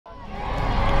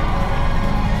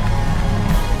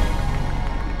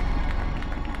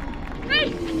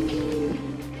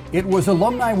It was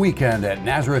alumni weekend at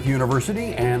Nazareth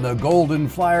University, and the Golden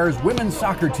Flyers women's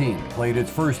soccer team played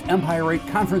its first Empire 8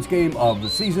 conference game of the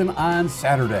season on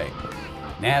Saturday.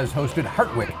 Naz hosted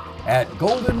Hartwick at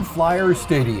Golden Flyers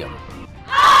Stadium.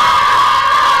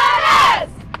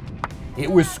 It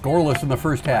was scoreless in the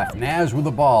first half. Naz with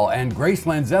the ball and Grace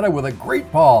Lanzetta with a great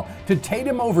ball to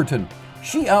Tatum Overton.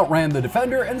 She outran the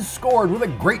defender and scored with a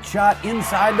great shot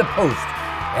inside the post.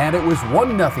 And it was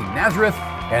 1-0 Nazareth,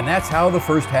 and that's how the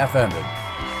first half ended.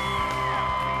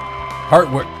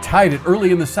 Hartwick tied it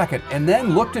early in the second and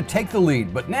then looked to take the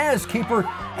lead, but Naz keeper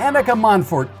Annika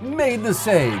Monfort made the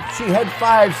save. She had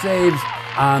 5 saves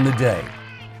on the day.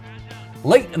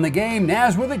 Late in the game,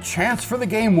 Naz with a chance for the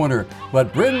game winner,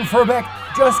 but Bryn Furbeck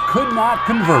just could not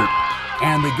convert,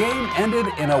 and the game ended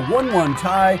in a 1-1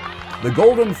 tie. The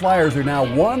Golden Flyers are now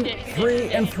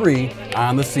 1-3-3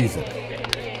 on the season.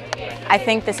 I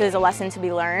think this is a lesson to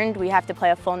be learned. We have to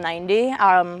play a full 90.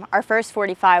 Our first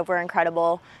 45 were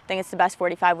incredible. I think it's the best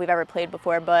 45 we've ever played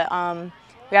before, but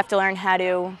we have to learn how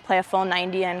to play a full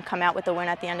 90 and come out with a win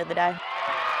at the end of the day.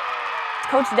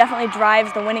 Coach definitely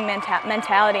drives the winning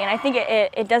mentality, and I think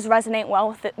it does resonate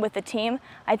well with the team.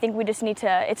 I think we just need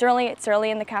to, it's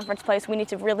early in the conference play, so we need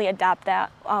to really adopt that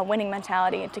winning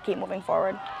mentality to keep moving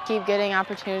forward. Keep getting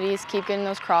opportunities, keep getting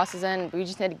those crosses in. We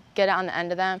just need to get it on the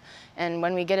end of them, and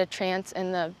when we get a chance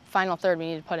in the final third, we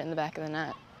need to put it in the back of the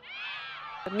net.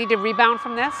 We need to rebound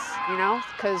from this,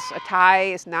 because a tie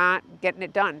is not getting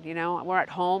it done, We're at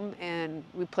home, and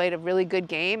we played a really good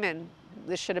game, and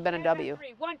this should have been a W.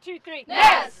 1, 2, 3.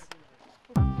 Yes!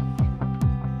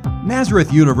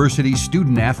 Nazareth University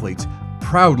student athletes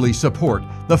proudly support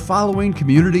the following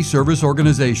community service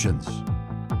organizations: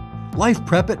 Life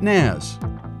Prep at Naz,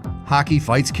 Hockey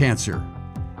Fights Cancer,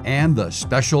 and the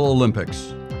Special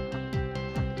Olympics.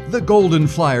 The Golden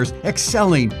Flyers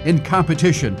excelling in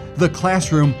competition, the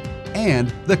classroom,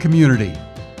 and the community.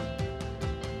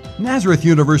 Nazareth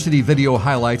University video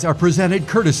highlights are presented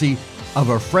courtesy of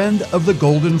a friend of the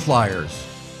Golden Flyers.